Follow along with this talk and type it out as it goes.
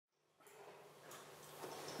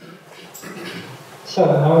So,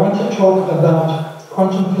 I want to talk about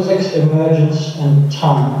quantum physics, emergence, and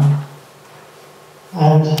time.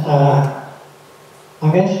 And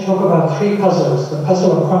I'm going to talk about three puzzles: the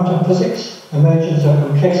puzzle of quantum physics, emergence of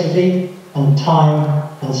complexity, and time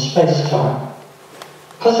and space-time.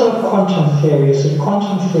 Puzzle of quantum theory is that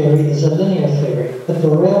quantum theory is a linear theory, but the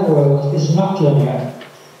real world is not linear.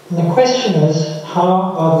 And the question is,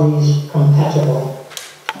 how are these compatible?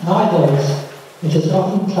 Nowadays, it is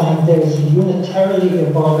often claimed there is a unitarily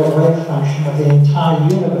evolved wave function of the entire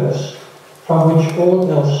universe from which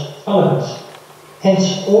all else follows.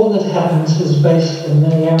 Hence, all that happens is based on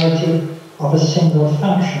linearity of a single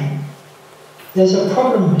function. There's a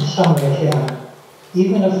problem somewhere here,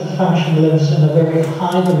 even if the function lives in a very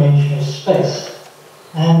high dimension of space.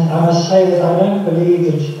 And I must say that I don't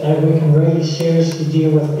believe that we can really seriously deal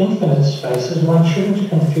with infinite spaces. One shouldn't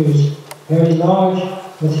confuse very large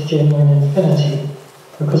with genuine infinity,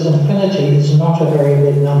 because infinity is not a very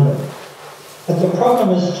big number. But the problem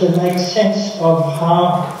is to make sense of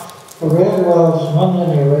how the real world,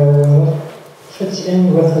 nonlinear real world, fits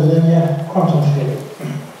in with the linear quantum theory.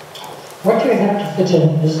 What you have to fit in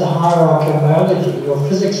is the hierarchy of biology. Your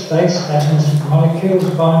physics-based atoms, molecules,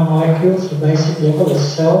 biomolecules, the basic level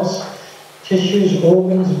is cells, tissues,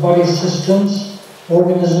 organs, body systems,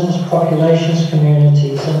 organisms, populations,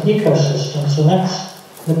 communities, and ecosystems. And that's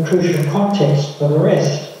the crucial context for the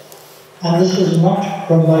rest. And this is not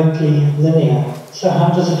remotely linear. So how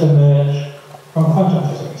does it emerge from quantum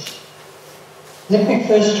physics? Let me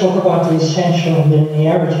first talk about the essential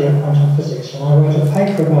linearity of quantum physics. And I wrote a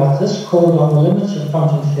paper about this called On the Limits of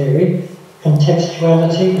Quantum Theory,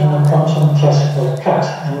 Contextuality and the Quantum Classical Cut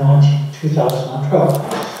in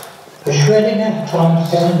 2012. The Schrödinger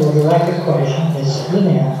time-dependent or Dirac equation is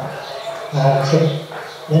linear. It's a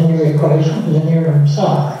linear equation, linear in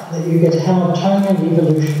psi. That you get Hamiltonian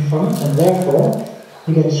evolution from it, and therefore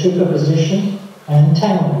you get superposition and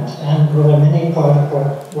entanglement. And with a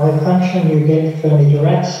many-particle wave function, you get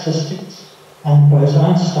Fermi-Dirac statistics and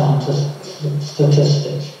Bose-Einstein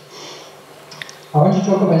statistics. I want to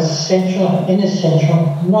talk about essential and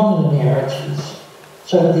inessential non-linearities.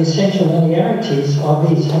 So the essential linearities are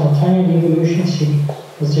these: Hamiltonian evolution,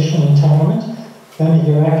 superposition, entanglement,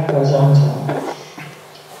 Fermi-Dirac, Bose-Einstein.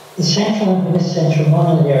 Essential and inessential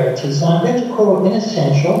non-linearities. Now I'm going to call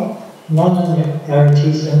inessential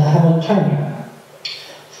non-linearities in the Hamiltonian.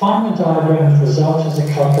 Feynman diagrams result as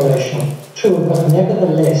a calculation tool, but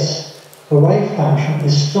nevertheless, the wave function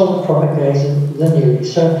is still propagated linearly.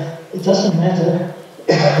 So it doesn't matter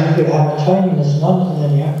if your Hamiltonian is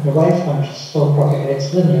non-linear, the wave function still propagates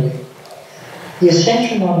linearly. The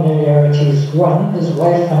essential non-linearities: one is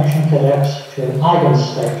wave function collapse to an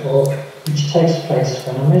eigenstate, or which takes place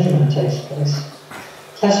when a measurement takes place.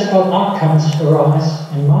 Classical outcomes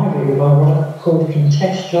arise, in my view, by what are called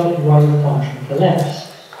contextual wave function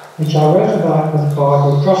collapse, which I wrote about with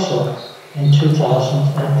Barbara Drossel in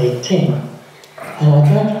 2018. And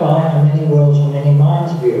I don't buy a many worlds, many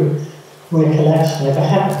minds view where collapse never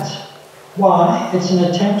happens. Why? It's an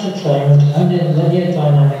attempt to claim that only linear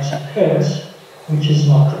dynamics occurs, which is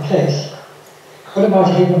not the case. What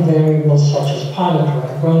about hidden variables such as pilot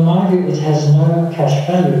rate? Well, in my view, it has no cash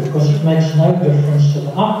value because it makes no difference to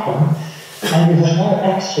the outcome, and you have no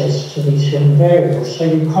access to these hidden variables, so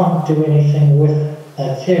you can't do anything with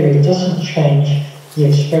that theory. It doesn't change the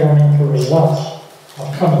experimental results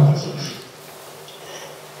of quantum physics.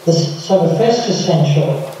 So the first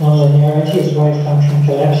essential nonlinearity is wave function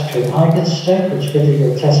collapse to an eigenstate, which gives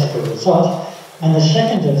you a classical result. And the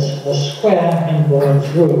second is the square in Born's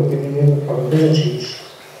rule, giving you the probabilities.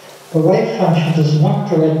 The wave function does not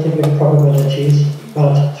directly give probabilities,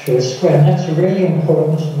 but through a square. And that's a really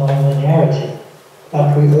important nonlinearity,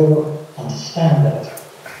 but we all understand that.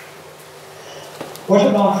 What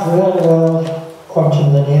about real-world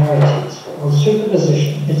quantum linearities? Well,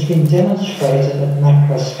 superposition, it's been demonstrated at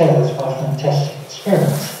macro scales by fantastic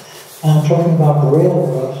experiments. And I'm talking about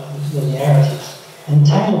real-world linearities.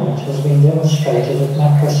 Entanglement has been demonstrated at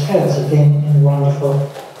macro scales, again in wonderful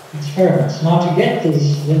experiments. Now, to get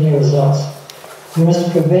these linear results, you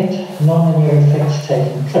must prevent nonlinear effects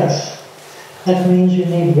taking place. That means you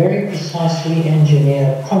need very precisely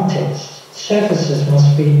engineered contexts. Surfaces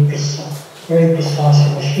must be very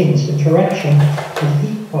precise machines. Interaction with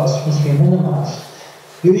heat loss must be minimized.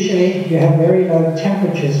 Usually, you have very low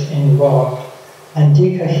temperatures involved, and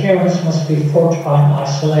decoherence must be fought by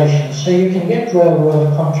isolation. So you can get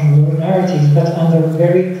real-world quantum linearities, but under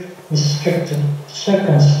very restricted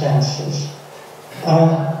circumstances.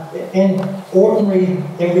 In ordinary,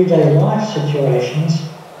 everyday life situations,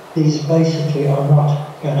 these basically are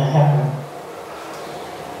not going to happen.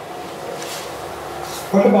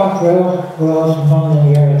 What about real-world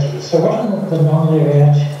nonlinearities? So what are the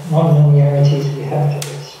nonlinearities we have to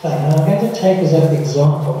explain? And I'm going to take as an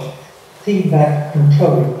example feedback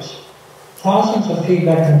control loops. Thousands of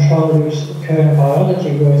feedback control loops occur in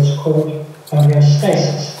biology where it's called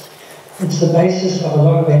homeostasis. It's the basis of a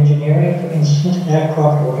lot of engineering, for instance,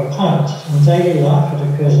 aircraft autopilots. In daily life, it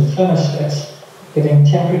occurs in thermostats, getting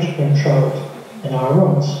temperature controlled in our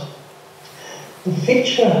rooms. The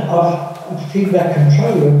feature of a feedback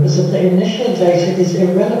control loop is that the initial data is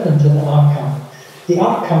irrelevant to the outcome. The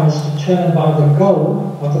outcome is determined by the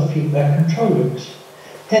goal of the feedback control loops.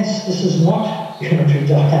 Hence, this is not unitary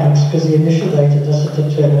dynamics because the initial data doesn't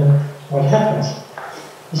determine what happens.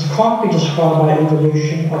 This can't be described by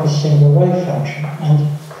evolution of a single wave function, and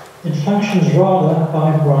it functions rather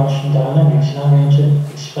by branching dynamics, and I'm going to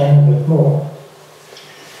explain a bit more.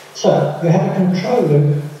 So, you have a control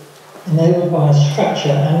loop enabled by a structure,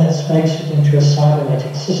 and this makes it into a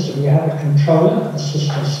cybernetic system. You have a controller, a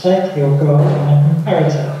system state, your goal, and a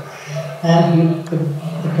comparator. And the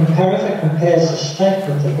comparator compares the state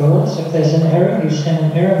with the goals. If there's an error, you send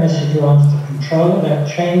an error message around to the controller that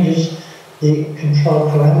changes the control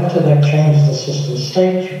parameter, that changes the system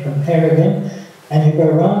state. You compare again, and you go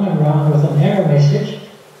round and round with an error message.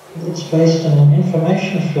 It's based on an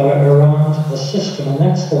information flow around the system, and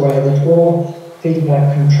that's the way that all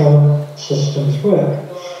feedback control systems work.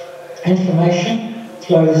 Information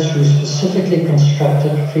flows through specifically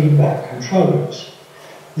constructed feedback control loops.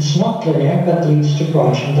 It's not linear, but leads to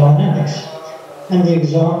branching dynamics. And the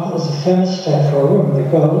example is a thermostat for a room. The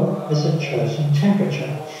goal is a chosen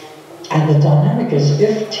temperature. And the dynamic is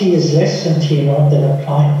if T is less than T0, then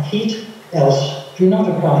apply heat, else do not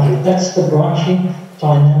apply heat. That's the branching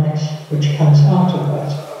dynamics which comes out of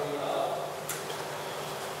that.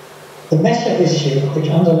 The meta issue which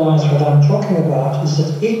underlies what I'm talking about is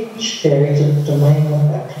that each theory is a domain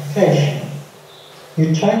of application.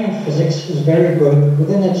 Newtonian physics is very good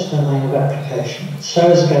within its domain of application.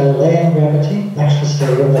 So is Galilean gravity, Maxwell's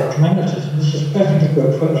theory of electromagnetism. This is perfectly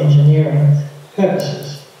good for engineering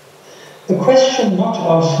purposes. The question not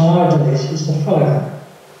asked nowadays is the following.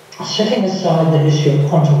 Setting aside the issue of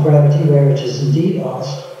quantum gravity, where it is indeed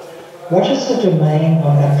asked, what is the domain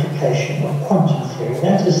of application of quantum theory?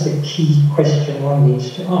 That is the key question one needs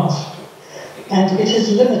to ask. And it is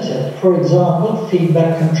limited. For example,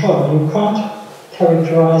 feedback control. You can't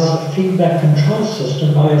characterize a feedback control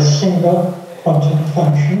system by a single quantum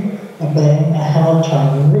function obeying a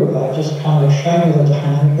Hamiltonian rule. I've just kind of shown you the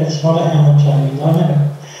dynamic. That's not a Hamiltonian dynamic.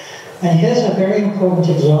 And here's a very important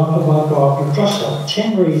example by Barbara Drossel.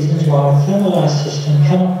 10 reasons why a thermalized system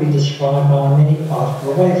cannot be described by a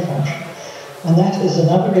many-particle wave function. And that is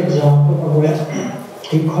another example of where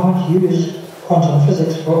you can't use quantum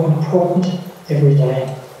physics for important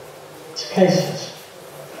everyday cases.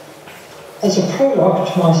 As a prologue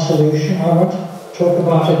to my solution, I want to talk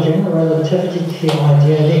about a general relativity key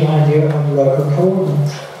idea, the idea of local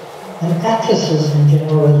coordinates. And atlases in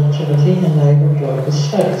general relativity enable global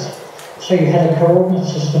states. So you had a coordinate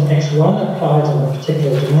system x1 applied in a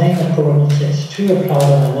particular domain, a coordinate x2 applied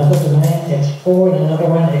in another domain, x4 in another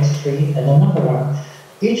one, x3 in another one.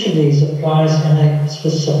 Each of these applies in a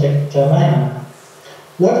specific domain.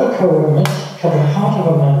 Local coordinates cover part of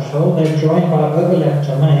a manifold, they're joined by overlap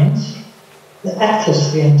domains. The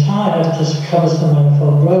atlas, the entire atlas, covers the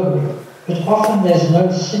manifold globally, but often there's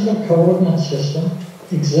no single coordinate system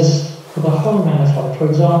exists for the whole manifold. For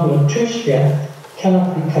example, a two-sphere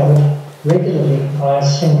cannot be covered regularly by a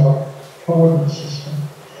single coordinate system.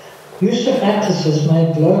 Use of atlases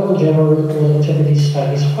made global general relativity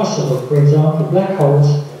studies possible. For example, black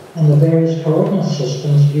holes and the various coordinate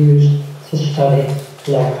systems used to study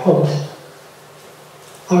black holes.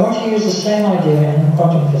 I want to use the same idea in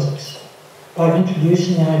quantum physics by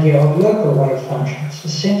introducing the idea of local wave functions.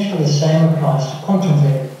 Essentially the same applies to quantum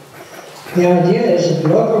theory. The idea is that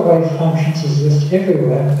local wave functions exist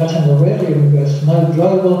everywhere, but in the real universe no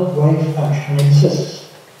global wave function exists,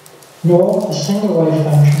 nor a single wave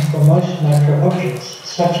function for most macro objects,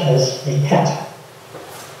 such as a cat.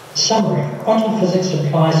 Summary: quantum physics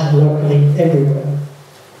applies locally everywhere.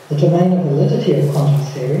 The domain of validity of quantum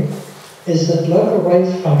theory is that local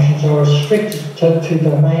wave functions are restricted to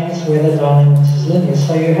domains where the dynamics is linear,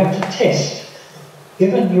 so you have to test.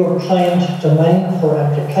 Given your claimed domain for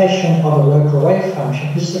application of a local wave function,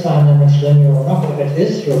 is the dynamics linear or not? If it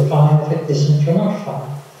is, you're fine. If it isn't, you're not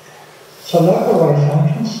fine. So local wave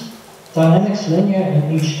functions, dynamics linear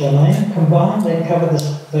in each domain, combined they cover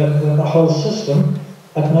the whole system,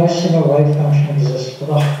 but no single wave function exists for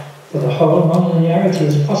the whole. Non-linearity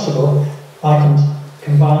is possible by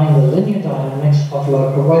combining the linear dynamic dynamics of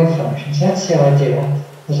local wave functions. That's the idea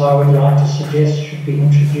that I would like to suggest should be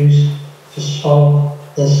introduced to solve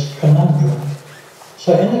this conundrum.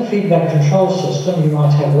 So in the feedback control system, you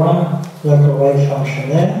might have one local wave function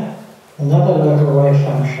there, another local wave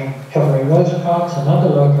function covering those parts, another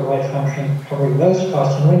local wave function covering those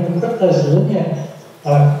parts, and when you put those linear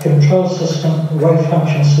control system, wave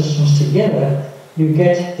function systems together, you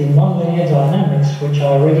get the nonlinear dynamics, which I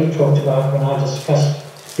already talked about when I discussed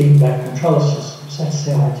feedback control systems. That's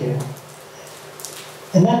the idea.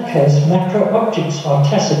 In that case, macro objects are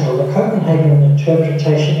classical. The Copenhagen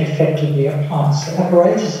interpretation effectively applies. The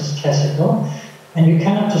apparatus is classical, and you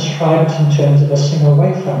cannot describe it in terms of a single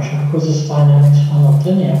wave function because its dynamics are not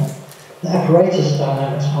linear. The apparatus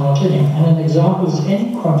dynamics are not linear. And an example is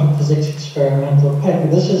any quantum physics experimental paper.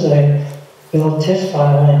 This is a build test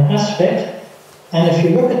by Alain Aspect, and if you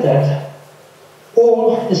look at that,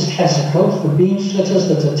 all is classical. The beam splitters,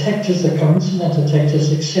 the detectors, the coincident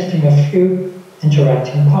detectors, excepting a few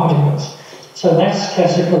interacting particles. So that's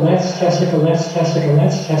classical, that's classical, that's classical,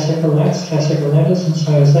 that's classical, that's classical, that is, and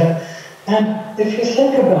so is that. And if you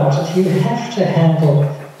think about it, you have to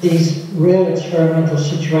handle these real experimental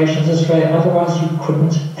situations this way, otherwise you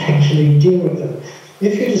couldn't actually deal with them.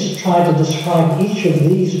 If you just try to describe each of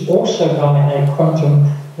these also by a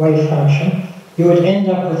quantum wave function, you would end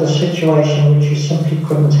up with a situation which you simply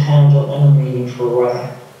couldn't handle in a meaningful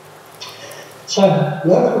way. So,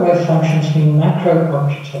 local wave functions mean macro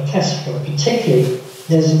objects are classical. Particularly,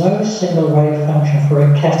 there's no single wave function for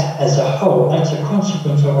a cat as a whole. That's a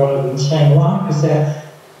consequence of what I've been saying. Why? Because there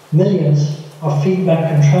are millions of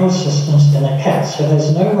feedback control systems in a cat. So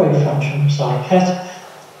there's no wave function psi cat.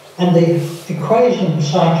 And the equation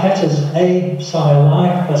psi cat is A psi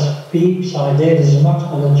li plus B psi z is not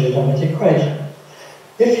a legitimate equation.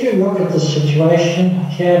 If you look at the situation,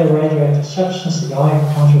 here the radioactive substance, the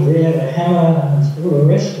ion counter-relay, the hammer, and all the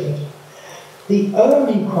rest of it, the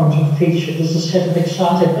only quantum feature is a set of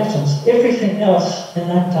excited atoms. Everything else in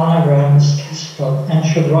that diagram is classical and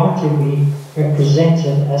should rightly be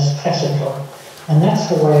represented as classical. And that's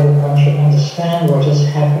the way that one should understand what is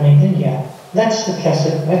happening in here. That's the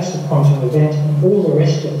classic, that's the quantum event, and all the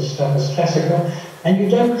rest of the stuff is classical. And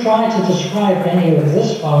you don't try to describe any of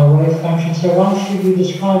this by a wave function, so why should you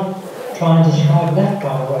try and describe that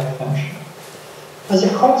by a wave function? As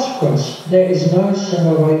a consequence, there is no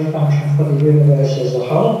single wave function for the universe as a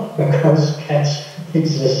whole, because cats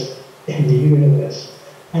exist in the universe.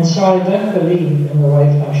 And so I don't believe in the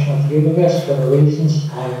wave function of the universe for the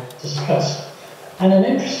reasons I've discussed. And an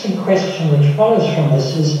interesting question which follows from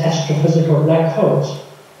this is astrophysical black holes.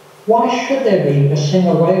 Why should there be a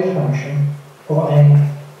single wave function for an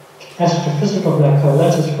astrophysical black hole,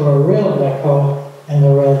 that is for a real black hole in the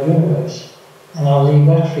real universe? And I'll leave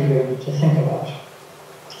that for you to think about.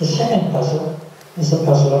 The second puzzle is the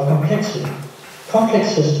puzzle of complexity.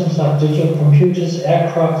 Complex systems like digital computers,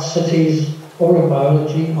 aircraft, cities, all of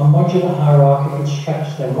biology are modular hierarchical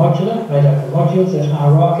structures. They're modular, made up of modules, they're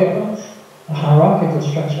hierarchical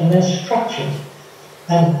structure, and they're structured.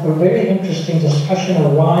 And a very interesting discussion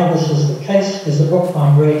of why this is the case is a book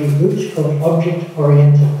by Grady Booch called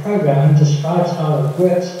Object-Oriented Programming, describes how it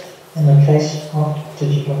works in the case of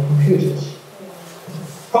digital computers.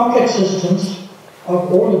 Complex systems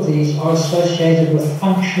of all of these are associated with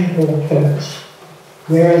function or purpose,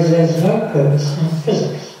 whereas there's no purpose in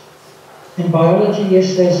physics. In biology,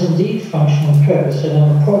 yes, there's indeed function and purpose, and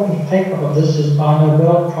an important paper of this is by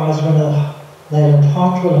Nobel Prize winner Leland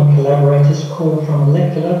Hartwell and collaborators called From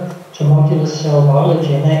Molecular to Modular Cell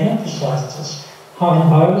Biology, and they emphasize this, how in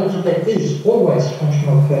biology there is always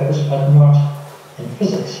functional purpose, but not in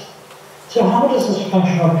physics. So how does this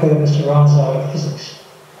functional purpose arise out of physics?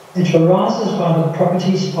 It arises by the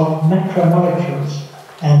properties of macromolecules,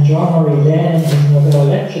 and John Marie Len in his Nobel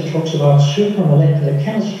lecture talks about supramolecular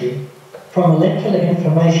chemistry, from molecular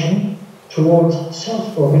information towards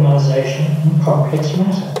self-organization in complex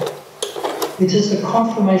matter. It is the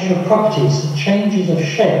conformational properties, the changes of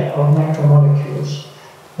shape of macromolecules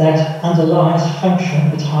that underlies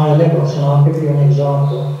function at higher levels, and I'll give you an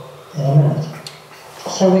example in a minute.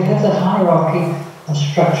 So we have the hierarchy of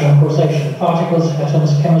structure and causation: particles,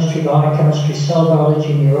 atoms, chemistry, biochemistry, cell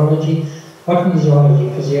biology, neurology, botany,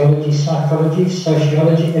 zoology, physiology, psychology,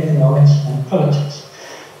 sociology, economics, and politics.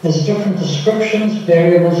 There's different descriptions,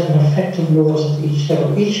 variables, and effective laws at each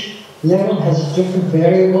level. Each level has different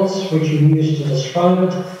variables which you use to describe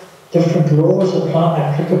it. Different laws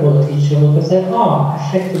applicable at each level, but there are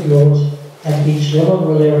effective laws at each level.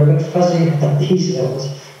 Well, they're a bit fuzzy at these levels,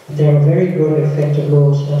 but there are very good effective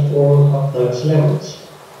laws at all of those levels.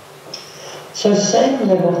 So same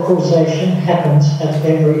level causation happens at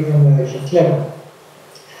every emergent level.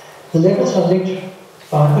 The levels are linked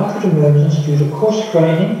by upward emergence due to coarse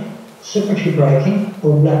graining, circuitry breaking,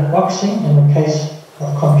 or black boxing in the case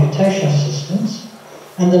of computational systems,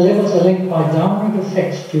 and the levels are linked by downward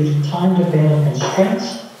effects due to time-dependent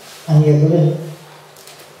constraints and the ability.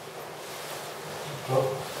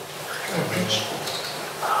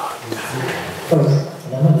 Both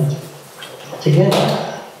in a minute. Together,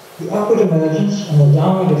 the upward emergence and the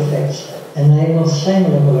downward effects enable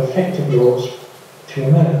same-level effective laws to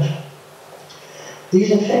emerge.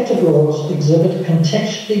 These effective laws exhibit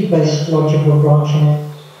contextually based logical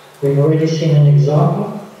branching. We've already seen an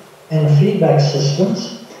example in feedback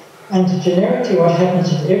systems. And generically what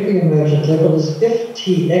happens at every emergent level is if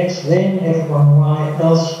Tx, then F1y,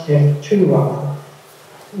 else F2y,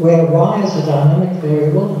 where y is a dynamic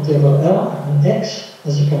variable at level L and x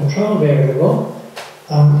is a control variable,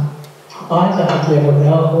 either at level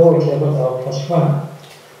L or at level L plus 1.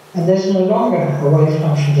 And there's no longer a wave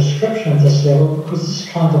function description of this level because this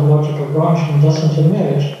kind of logical branching doesn't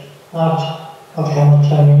emerge out of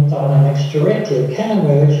Hamiltonian dynamics directly. It can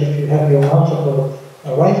emerge if you have your multiple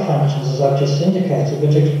wave functions, as I've just indicated,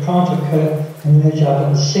 but it can't emerge out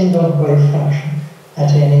of a single wave function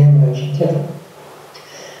at any emergent level.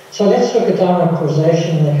 So let's look at downward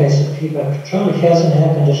causation in the case of feedback control. Here's an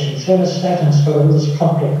air conditioning thermostat, and it's got all this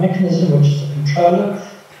complex mechanism, which is a controller,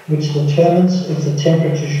 which determines if the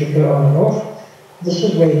temperature should go on and off. This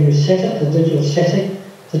is where you set it. The digital setting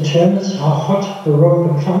determines how hot the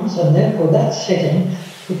room becomes, and therefore that setting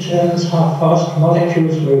determines how fast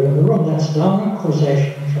molecules move in the room. That's downward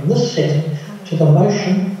causation from this setting to the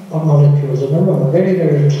motion of molecules in the room. A very,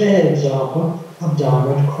 very clear example of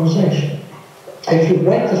downward causation. If you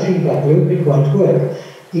break the feedback loop, it won't work,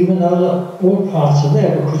 even though all parts are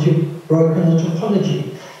there because you've broken the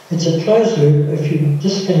topology. It's a closed loop. If you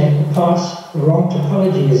disconnect the parts, the wrong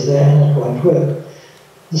topology is there and it won't work.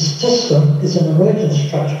 The system is an emergent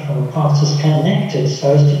structure from the parts is connected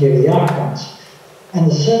so as to give the outcomes. And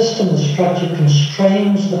the system, the structure,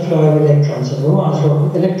 constrains the flow of electrons in the wires.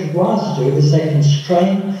 What electric wires do is they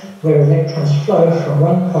constrain where electrons flow from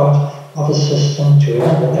one part of a system to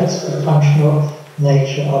another. That's the functional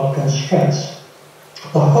nature of constraints.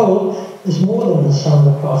 The whole is more than the sum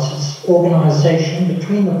of the parts. It's organization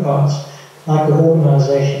between the parts, like the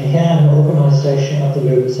organization here and the organization of the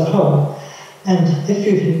loop as a whole. And if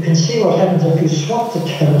you can see what happens if you swap the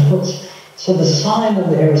terminals, so the sign of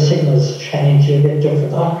the error signals change, you get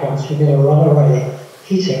different outcomes. You get a runaway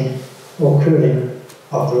heating or cooling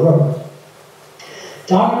of the room.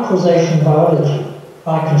 Downward causation biology,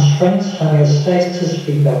 by constraints, homeostasis,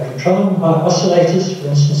 feedback control, by oscillators, for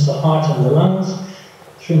instance the heart and the lungs,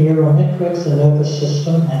 through neural networks, the nervous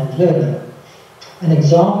system, and learning. An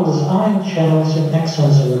example is ion channels in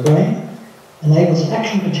axons in the brain, enables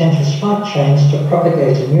action potential spike chains to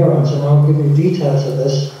propagate in neurons, and I'll give you details of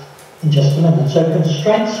this in just a minute. So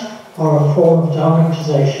constraints are a form of downward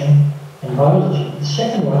causation in biology. The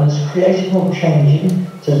second one is creating or changing,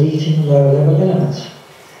 deleting lower-level elements.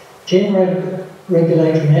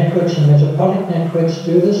 Regulatory networks and metabolic networks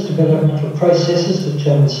do this. Developmental processes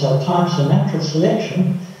determine cell types, and natural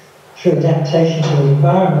selection, through adaptation to the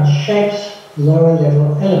environment, shapes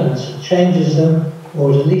lower-level elements. It changes them or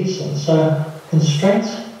deletes them. So constraints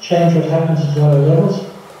change what happens at lower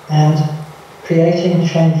levels, and creating,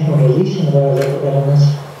 changing, or deleting lower-level elements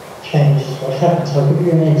changes what happens. I'll give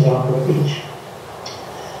you an example of each.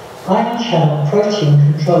 Ion channel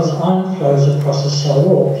protein controls ion flows across a cell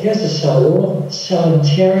wall. Here's a cell wall. The cell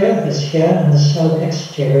interior is here, and the cell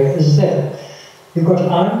exterior is there. You've got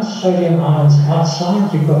ions, sodium ions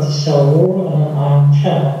outside. You've got the cell wall and an ion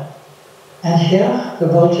channel. And here, the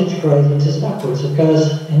voltage gradient is upwards. It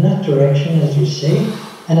goes in that direction, as you see.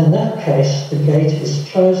 And in that case, the gate is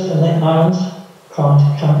closed and the ions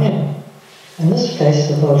can't come in. In this case,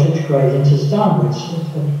 the voltage gradient is downwards.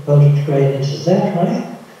 The voltage gradient is that way.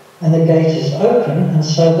 And the gate is open, and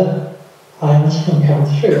so the ions can come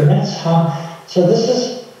through. And that's how, so this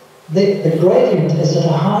is, the gradient is at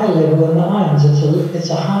a higher level than the ions.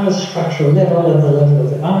 It's a higher structural level than the level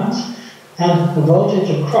of the ions. And the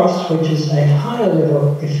voltage across, which is a higher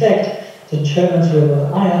level effect, determines whether the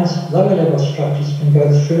ions, lower level structures, can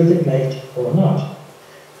go through the gate or not.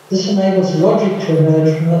 This enables logic to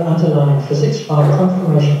emerge from the underlying physics by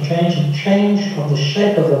conformation change, and change of the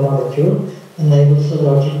shape of the molecule enables the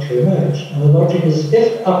logic to emerge. And the logic is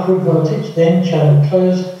if upward voltage, then channel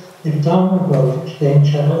closed, if downward voltage, then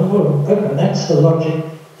channel open. That's the logic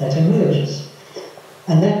that emerges.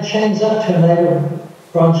 And that chains up to enable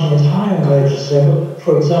branching at higher emergence level.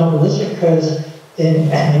 For example, this occurs in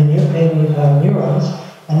neurons,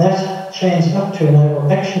 and that chains up to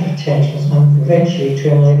enable action potentials and eventually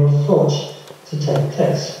to enable thoughts to take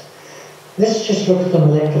place. Let's just look at the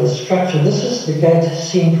molecular structure. This is the gate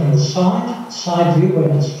seen from the side view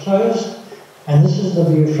when it's closed, and this is the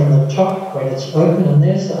view from the top when it's open, and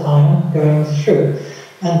there's the ion going through.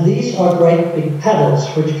 And these are great big paddles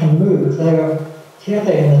which can move. Here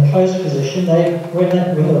they're in the closed position. When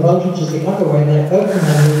the voltage is the other way, they open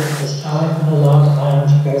and move to the side and allow the ion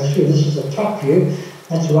to go through. This is the top view.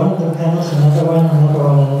 That's one of the panels, another one, another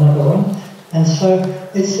one, and another one. And so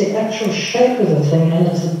it's the actual shape of the thing, and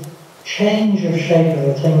it's a change of shape of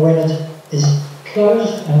the thing when it is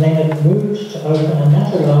closed and then it moves to open, and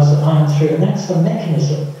that allows the ion through. And that's the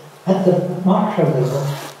mechanism at the micro level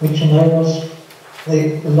which enables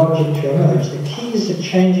the logic to emerge. The key is the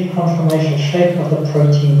changing conformational shape of the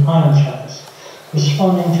protein ion channels,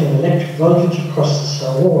 responding to an electric voltage across the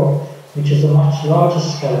cell wall, which is a much larger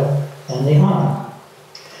scale than the ion.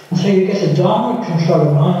 And so you get a downward control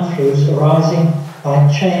of ion flows arising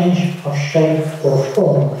by change of shape or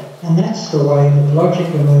form, and that's the way that logic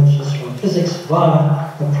emerges from physics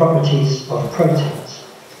via the properties of proteins.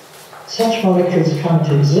 Such molecules come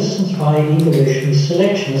to existence via evolutionary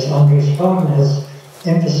selection, as Andreas Wagner has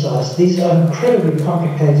emphasized. These are incredibly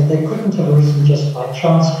complicated. They couldn't have arisen just by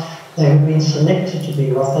chance. They have been selected to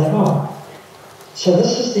be what they are. So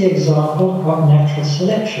this is the example of natural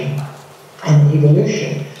selection and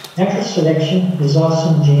evolution. Natural selection results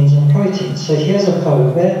in genes and proteins. So here's a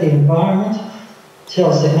polar bear. The environment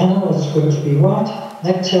tells the animal it's good to be white.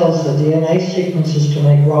 That tells the DNA sequences to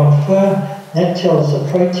make white fur. That tells the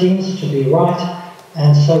proteins to be white.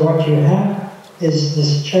 And so what you have is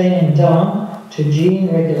this chaining down to gene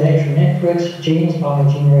regulatory networks, genes by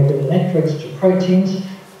gene regulatory networks to proteins,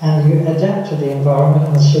 and you adapt to the environment,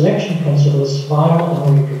 and the selection principle is survival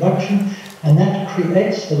and reproduction, and that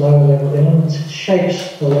creates the lower level elements, it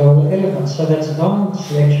shapes the lower level elements. So that's downward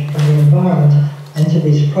selection from the environment into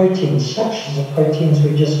these proteins, such as the proteins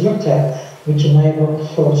we just looked at, which enable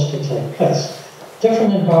thoughts to take place.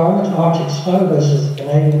 Different environment, Arctic snow versus the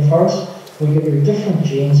Canadian forest, will give you different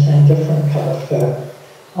genes and different colour fur.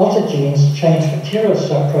 Altered genes change material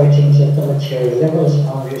subproteins at the material level, as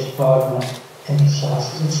Andreas Wagner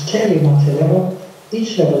emphasizes. It's clearly multi-level.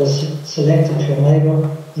 Each level is selected to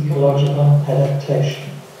enable ecological adaptation.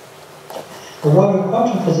 The role of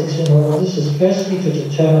quantum physics in all of this is firstly to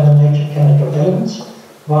determine the nature of chemical elements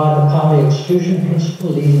via the Pauli exclusion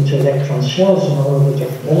principle leading to electron shells in all of the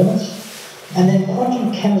different elements. And then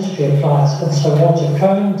quantum chemistry applies, and so Walter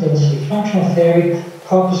Cohen, density functional theory,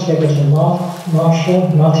 Corpus Levitt and Marshall,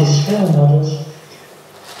 multi-scale models,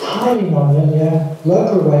 highly nonlinear,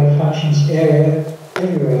 local wave functions area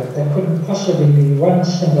everywhere. There couldn't possibly be one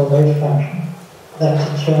single wave function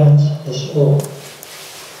that determines this all.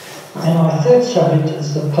 And my third subject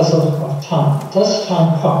is the puzzle of time. Does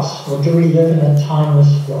time pass, or do we live in a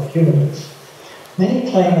timeless universe?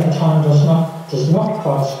 Many claim that time does not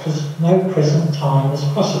pass because no present time is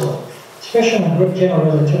possible. Special and general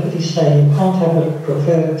relativity say you can't have a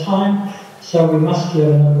preferred time, so we must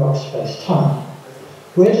live in a block space time.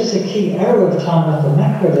 Where does the key arrow of time at the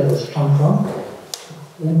macro levels come from?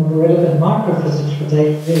 In the relevant microphysics, would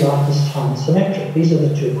they realize this time is symmetric? These are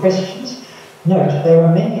the two questions. Note, there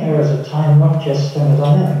are many arrows of time, not just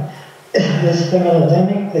thermodynamic. There's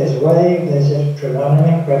thermodynamic, there's wave, there's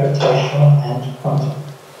electrodynamic, gravitational, and quantum.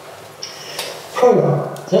 Prologue.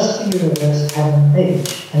 Does the universe have an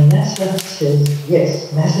age? And NASA says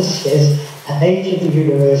yes. NASA says the age of the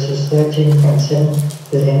universe is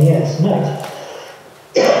 13.7 billion years. Note,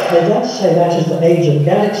 they don't say that is the age of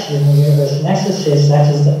galaxies in the universe. NASA says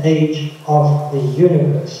that is the age of the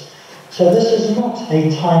universe. So this is not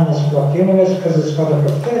a timeless block universe because it's got a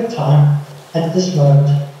preferred time at this moment.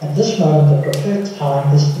 At this moment, the preferred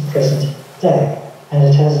time is the present day, and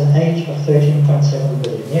it has an age of 13.7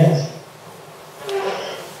 billion years.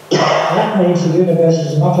 That means the universe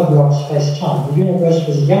is not a block space-time. The universe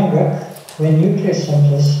was younger when nuclear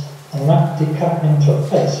synthesis and decoupling took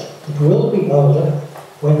place. It will be older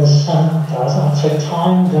when the sun dies out. So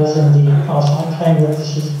time does indeed pass. I claim that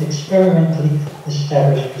this is an experimentally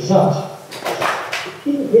established result.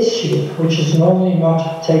 The issue, which is normally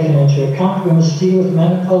not taken into account, we must deal with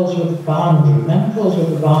manifolds with boundary. Manifolds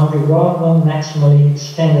with a boundary rather than maximally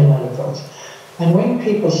extended manifolds. And when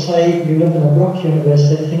people say you live in a block universe,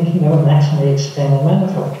 they're thinking of a maximally extended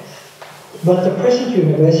manifold. But the present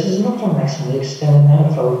universe is not a maximally extended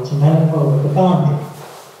manifold, it's a manifold with a boundary.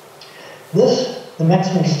 This, the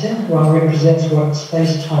maximally extended one, represents what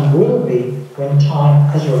space-time will be when time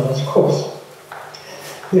has run its course.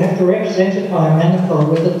 You have to represent it by a manifold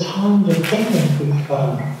with a time-dependent weak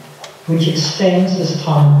boundary, which extends as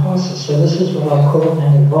time passes. So this is what I call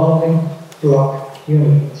an evolving block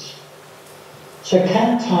universe. So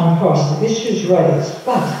can time pass? The issue is raised,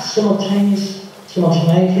 but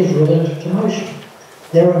simultaneity is relative to motion.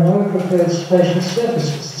 There are no preferred spatial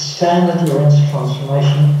surfaces. The standard Lorentz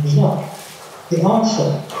transformation is not. The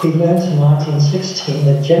answer, we learned in 1916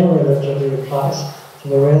 that general relativity applies to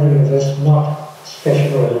the real universe, not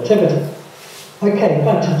special relativity. Okay,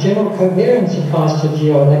 but general covariance applies to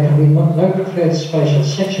GR. There can be no preferred spatial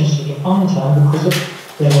sections to define time because of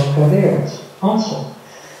general covariance. Answer.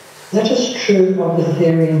 That is true of the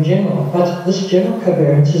theory in general, but this general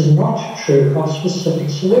covariance is not true of specific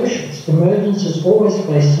solutions. Emergence is always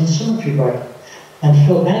based on symmetry breaking, and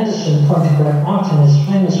Phil Anderson pointed that out in his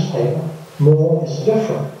famous paper, More is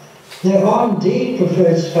Different. There are indeed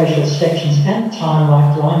preferred spatial sections and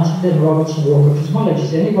time-like lines in Robertson-Walker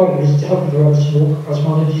cosmologies. Anybody who's dealt with Robertson-Walker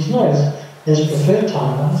cosmologies knows there's preferred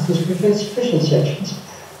timelines, there's preferred spatial sections.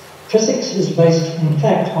 Physics is based, in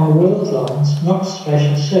fact, on world lines, not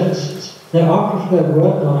spatial surfaces. There are preferred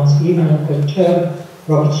world lines even in perturbed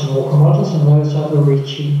Robertson-Walker models, and those are the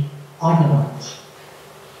Ricci eigenlines.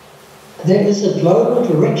 There is a global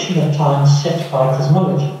direction of time set by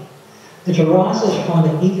cosmology. It arises from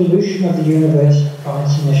the evolution of the universe from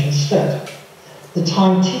its initial state. The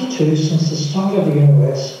time t2 since the start of the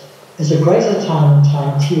universe is a greater time than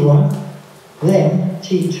time t1. Then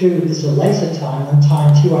t2 is a later time than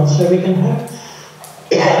time t1. So we can have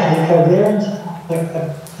a covariant,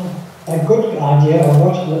 a good idea of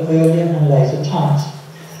what are the earlier and later times.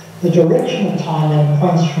 The direction of time then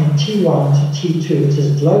points from t1 to t2. It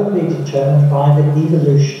is globally determined by the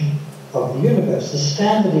evolution of the universe, the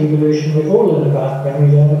standard evolution we all learn about when we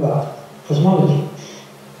learn about cosmology.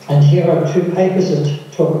 And here are two papers that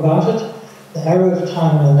talk about it, The Arrow of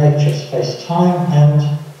Time and the Nature of Space-Time, and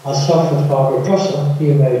myself with Barbara Drosser, The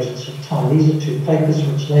Emergence of Time. These are two papers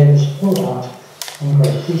which lay this all out in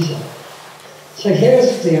great detail. So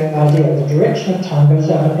here's the idea. The direction of time goes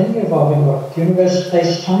out in any evolving block. The universe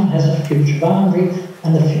space-time has a future boundary,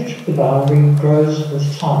 and the future of the boundary grows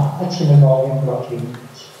with time. That's an evolving block universe.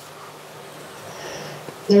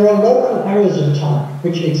 There are local arrows of time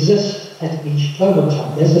which exist at each global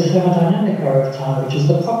time. There's a thermodynamic arrow of time, which is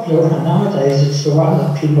the popular one. Nowadays, it's the one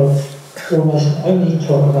that people almost only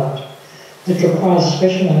talk about. It requires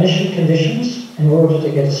special initial conditions in order to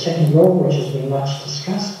get a second law, which has been much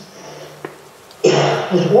discussed.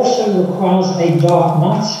 It also requires a dark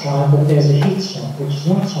night sky, but there's a heat sink, which is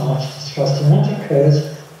not so much discussed, and that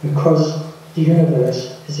occurs because the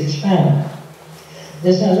universe is expanding.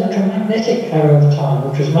 There's an electromagnetic arrow of time,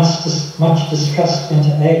 which was much discussed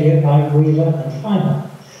inter alia by Wheeler and Feynman.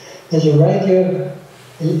 There's a radio,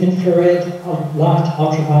 infrared, light,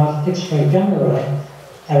 ultraviolet, X-ray, gamma ray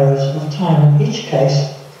arrows of time. In each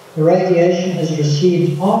case, the radiation is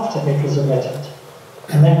received after it was emitted,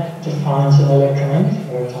 and that defines an electromagnetic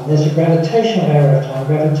arrow of time. There's a gravitational arrow of time.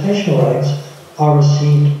 Gravitational waves are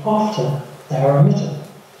received after they are emitted.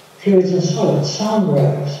 Fluids and solids, sound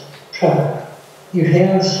waves travel. You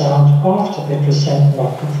hear the sound after it was sent,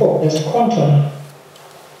 not before. There's quantum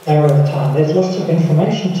arrow of time. There's lots of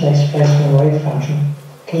information takes place when wave function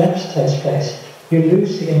collapse takes place. You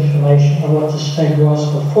lose the information of what the state was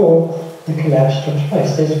before the collapse took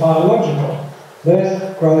place. There's biological,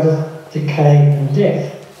 birth, growth, decay, and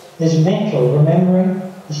death. There's mental, remembering,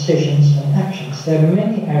 decisions, and actions. There are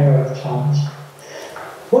many arrow of times.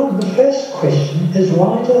 Well, the first question is,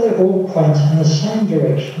 why do they all point in the same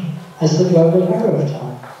direction as the global arrow of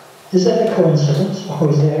time? Is that a coincidence, or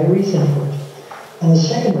is there a reason for it? And the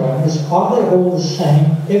second one is, are they all the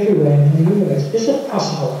same everywhere in the universe? Is it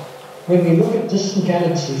possible, when we look at distant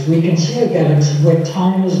galaxies, we can see a galaxy where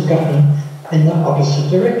time is going in the opposite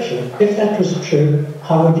direction? If that was true,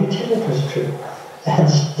 how would you tell it was true? And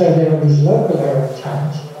so there are these local arrow of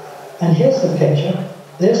times. And here's the picture.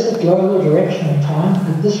 There's the global direction of time.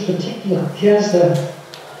 At this particular, here's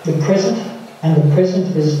the present, and the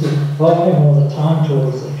present is evolving all the time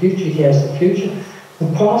towards the future. Here's the future.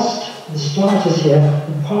 The past, the start is here.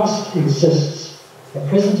 The past exists. The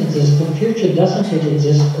present exists. The future doesn't yet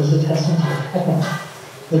exist because it hasn't yet happened.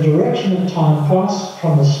 The direction of time passed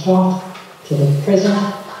from the start to the present,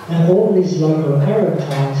 and all these local arrow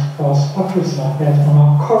times pass upwards like that and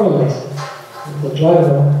are correlated with the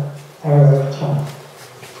global arrow of time.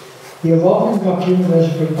 The evolving block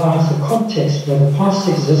universe provides a context where the past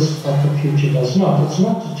exists but the future does not. It's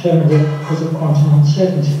not determined yet because of quantum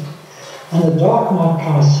uncertainty. And the dark night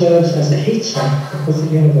sky serves as a heat sink because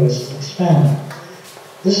the universe is expanding.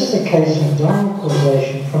 This is a case of direct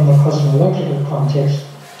causation from the cosmological context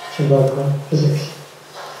to local physics.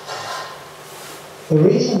 The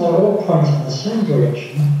reason they all point in the same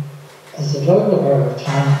direction as the global arrow of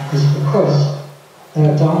time is because they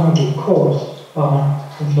are dynamically caused by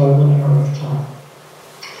the global arrow of time.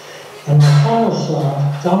 And my final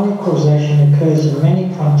slide, dynamic causation occurs in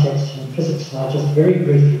many contexts in physics, and I'll just very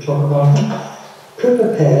briefly talk about them.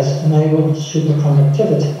 Cooper pairs enable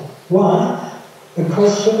superconductivity. Why?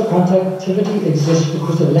 Because superconductivity exists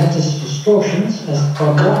because of lattice distortions, as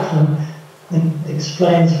Bob Laughlin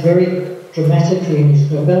explains very dramatically in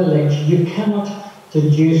his Nobel lecture. You cannot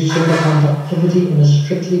deduce superconductivity in a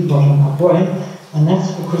strictly bottom-up way, and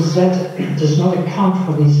that's because that does not account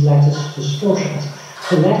for these lattice distortions.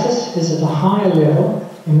 The lattice is at a higher level,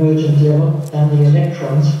 emergent level, than the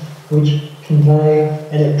electrons, which convey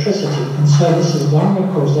electricity, and so this is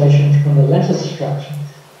dynamic causation from the lattice structure,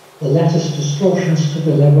 the lattice distortions to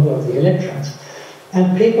the level of the electrons.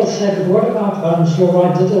 And people say, but what about Ohm's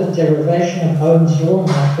law? I did a derivation of Ohm's law in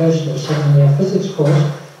my first or second year physics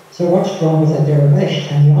course, so what's wrong with that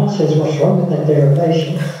derivation? And the answer is, what's wrong with that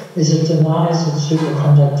derivation is it denies that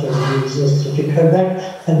superconductivity exists. If you go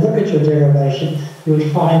back and look at your derivation, you'll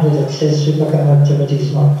find that it says superconductivity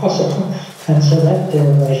is not possible, and so that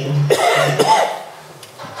derivation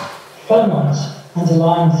Phonons,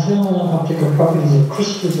 underlying thermal and optical properties of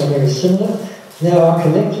crystals, are very similar. There are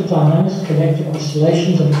collective dynamics, collective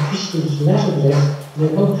oscillations of the crystal's latter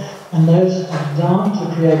level, and those are down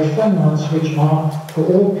to create phonons, which are, for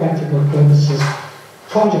all practical purposes,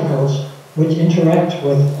 particles which interact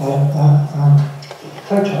with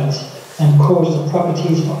photons and cause the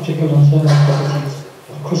properties, optical and thermal properties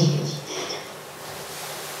of crystals.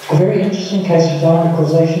 A very interesting case of dynamic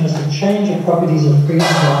causation is the change of properties of free and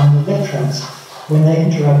bound electrons when they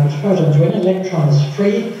interact with photons. When an electron is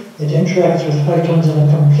free, it interacts with photons in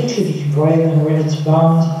a completely different way than when it's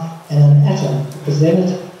bound in an atom, because then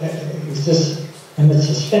it emits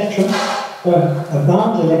a spectrum. A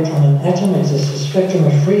bound electron in an atom exists, a spectrum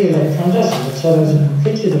of free electron doesn't. So those are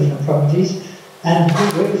completely different properties. And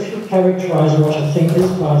if you characterize what a thing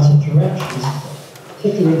is by its interactions,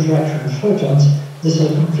 particularly interaction with photons, this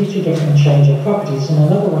is a completely different change of properties. And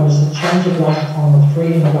another one is the change of light form of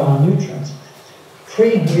free and bound neutrons.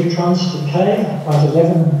 Free neutrons decay about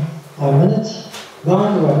 11 minutes.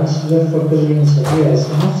 Bound ones live for billions of years,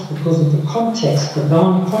 and that's because of the context. The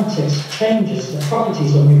bound context changes the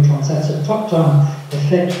properties of neutrons. That's a top-down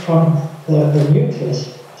effect from the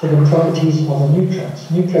nucleus to the properties of the neutrons.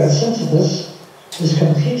 Nucleosynthesis is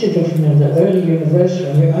completely different in the early universe,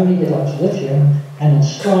 when you only get up to lithium, and in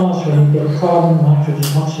stars when you get carbon, nitrogen,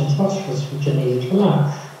 oxygen, phosphorus, which are needed for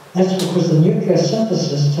life. That's because the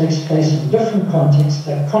nucleosynthesis takes place in different contexts.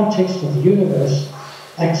 That context of the universe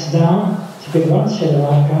acts down to get one set of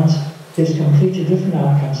outcomes, gives completely different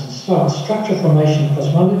outcomes in stars. Structure formation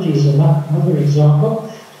cosmology is another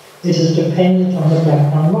example. It is dependent on the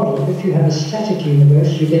background model. If you have a static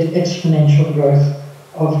universe, you get exponential growth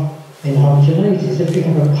of inhomogeneities. If you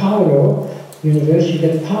have a power law universe, you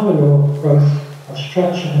get power law growth of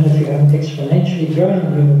structure, and if you have an exponentially growing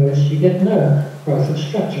universe, you get no growth of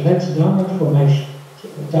structure. That's dynamic formation,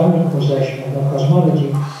 dynamic causation of the cosmology,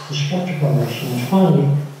 the structure formation. And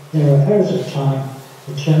finally, there are arrows of time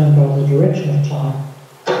determined by the direction of time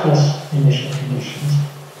plus initial conditions.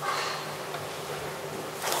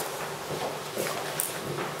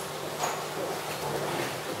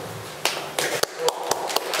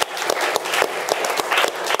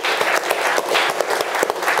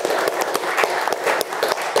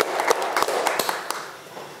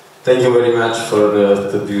 Thank you very much for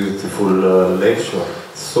the beautiful lecture.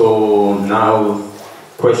 So now,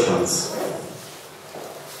 questions,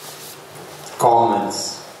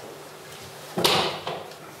 comments,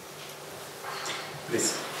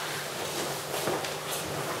 please.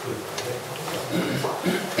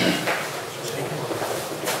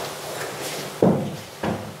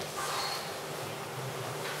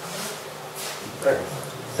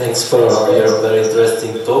 Thanks for your very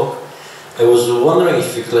interesting talk. I was wondering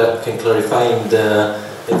if you can clarify in the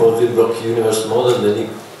evolving block universe model the need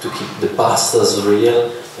to keep the past as real,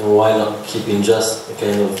 and why not keeping just a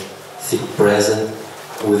kind of thick present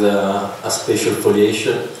with a spatial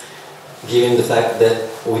foliation, given the fact that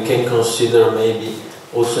we can consider maybe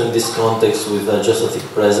also in this context with just a thick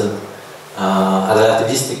present a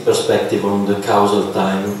relativistic perspective on the causal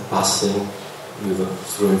time passing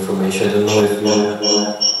through information. I don't know if you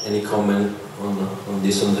have any comment on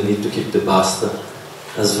this, on the need to keep the past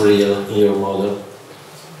as real in your model.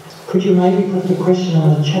 Could you maybe put the question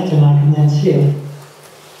on the chat and I can then see it?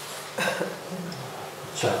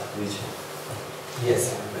 Chat, which?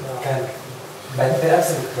 Yes, but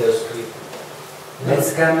perhaps in close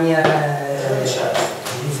Let's come here. This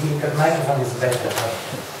microphone is better.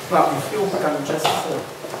 Well, if you can just...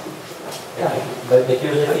 yeah, but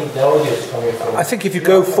because I think the audio is coming from... I think if you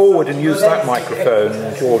go forward and use that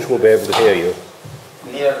microphone, George will be able to hear you.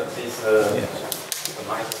 Near this Yes. the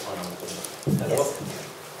microphone. Yes.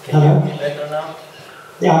 Can you hear me better now?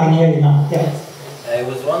 Yeah, I can hear you now. Yeah. I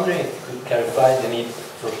was wondering if you could clarify the need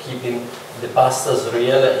for keeping the past as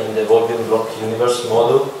real in the evolving block universe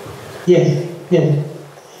model. Yes, yes.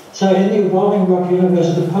 So in the evolving rock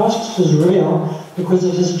universe, the past is real because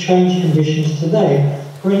it has changed conditions today.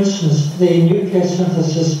 For instance, the nuclear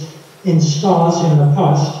synthesis in stars in the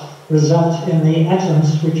past result in the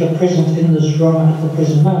atoms which are present in this room at the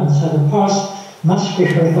present moment. So the past must be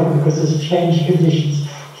real because it's changed conditions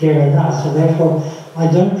here and now. So therefore, I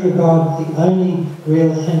don't regard the only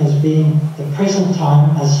real thing as being the present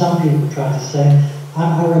time, as some people try to say.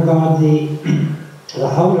 I regard the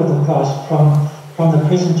whole of the past from the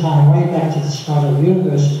present time way back to the start of the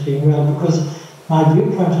universe as being real, because my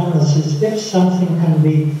viewpoint on this is if something can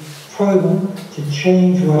be proven to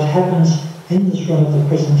change what happens in this room at the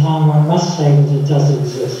present time, one must say that it does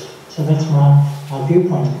exist. So that's my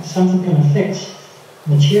viewpoint. If something can affect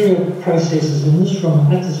material processes in this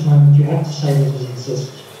room at this moment, you have to say that it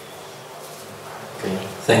exists. Okay,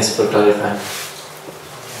 thanks for clarifying.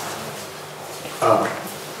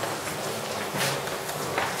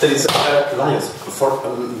 There is Linus. For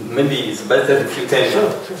maybe it's better if you can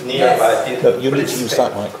nearby. No, you need to use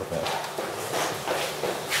that microphone.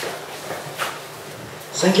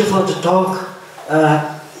 Thank you for the talk.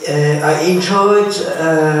 I enjoyed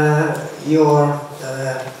your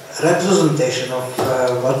representation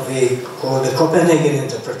of what we call the Copenhagen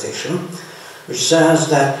interpretation, which says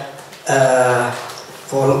that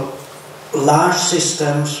for large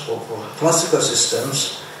systems or for classical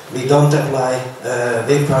systems, we don't apply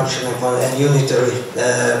wave function and unitary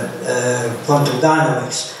quantum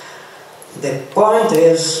dynamics. The point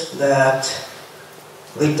is that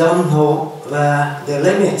we don't know where the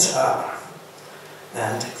limits are.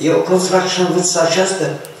 And your construction would suggest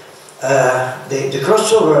that the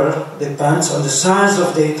crossover depends on the size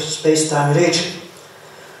of the space-time region,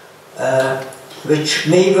 which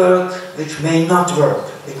may work, which may not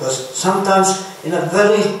work, because sometimes in a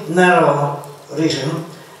very narrow region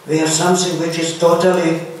we have something which is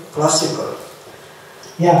totally classical.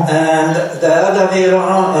 Yeah. And the other way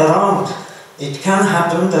around, it can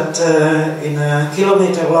happen that in a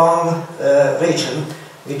kilometer-long region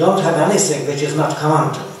we don't have anything which is not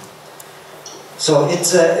quantum. So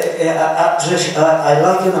it's I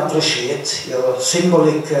like and appreciate your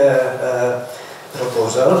symbolic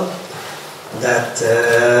proposal that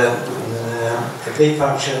wave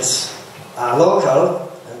functions are local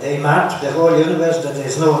and they map the whole universe, that there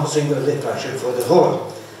is no single wave function for the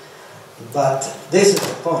whole. But this is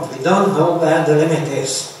the point, we don't know where the limit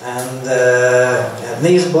is, and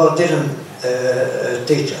Niels Bohr didn't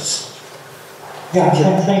teach us. Yeah,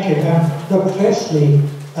 thank you. Look, firstly,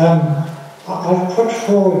 I've put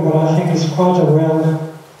forward what I think is quite a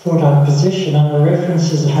well-thought-out position, and the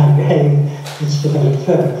references I gave is developed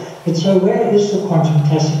further. But so where is the quantum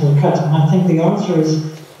classical cut? And I think the answer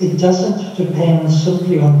is it doesn't depend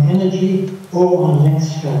simply on energy or on length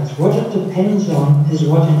scales. What it depends on is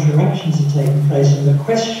what interactions are taking place. And the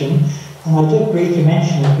question, and I did briefly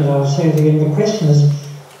mention it, but I'll say it again, the question is,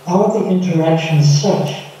 are the interactions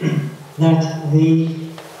such that the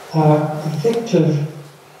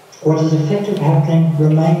what is effective happening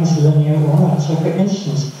remains linear or not? So for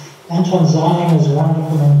instance, Anton Zeilinger's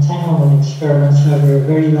wonderful entanglement experiments over a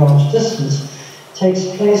very large distance takes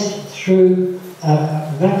place through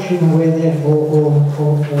vacuum where air,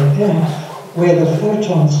 where the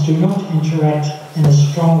photons do not interact in a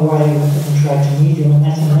strong way with the interacting medium, and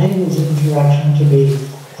that enables the interaction to be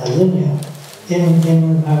linear. In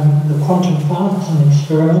the quantum fountain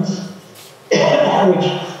experiments, which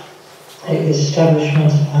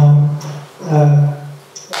establishment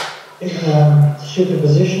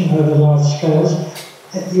superposition over large scales,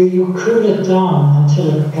 you cool it down until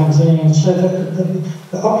it becomes linear. And so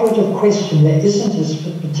the operative question, there isn't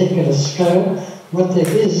a particular scale. What there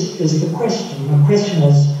is the question. The question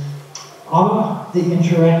is, are the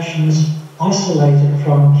interactions isolated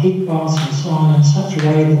from heat baths and so on in such a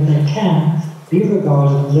way that they can be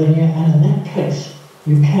regarded linear, and in that case,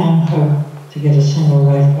 you can hope to get a single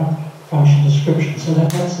wave function description. So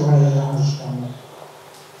that's the way that I understand it.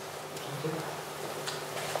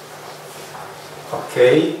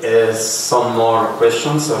 Okay, some more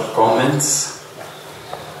questions or comments?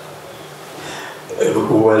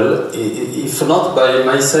 Well, if not by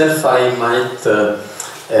myself, I might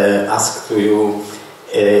ask to you,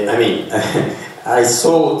 I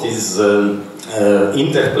saw this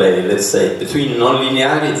interplay, let's say, between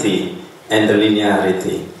non-linearity and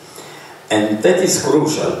linearity, and that is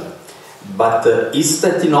crucial. But is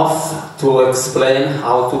that enough to explain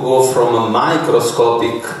how to go from a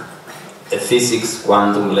microscopic physics,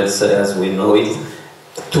 quantum, let's say, as we know it,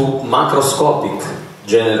 to macroscopic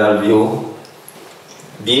general view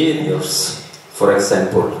behaviors, for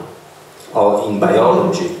example, or in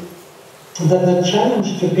biology? The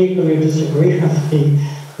challenge to people who disagree with me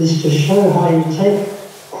is to show how you take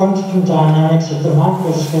quantum dynamics at the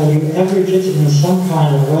micro scale, you average it in some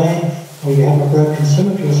kind of way, or you have a broken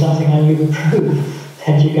symmetry or something, and you prove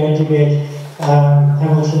that you're going to get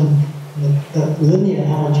the linear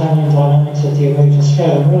Hamiltonian dynamics at the emergent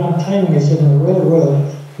scale. And what I'm claiming is that in the real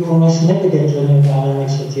world, you almost never get linear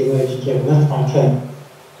dynamics at the emergent level. That's my claim.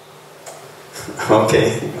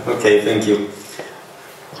 Okay, thank you.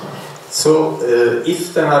 So,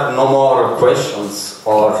 if there are no more questions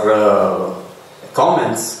or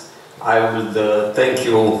comments, I would thank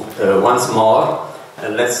you once more.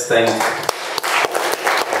 Let's thank.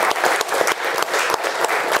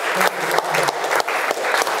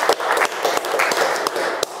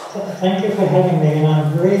 Thank you for having me, and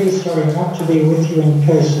I'm really sorry not to be with you in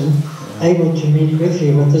person, able to meet with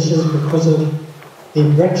you, but this is because of the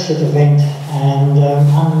Brexit event, and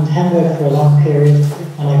I'm in Hamburg for a long period,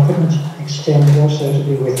 and I couldn't extend also to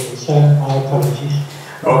be with you, so my apologies.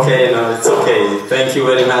 Okay, no, it's okay. Thank you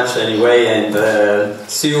very much anyway, and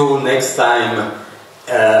see you next time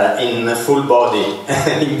in full body,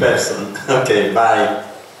 in person. Okay, bye.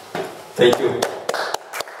 Thank you.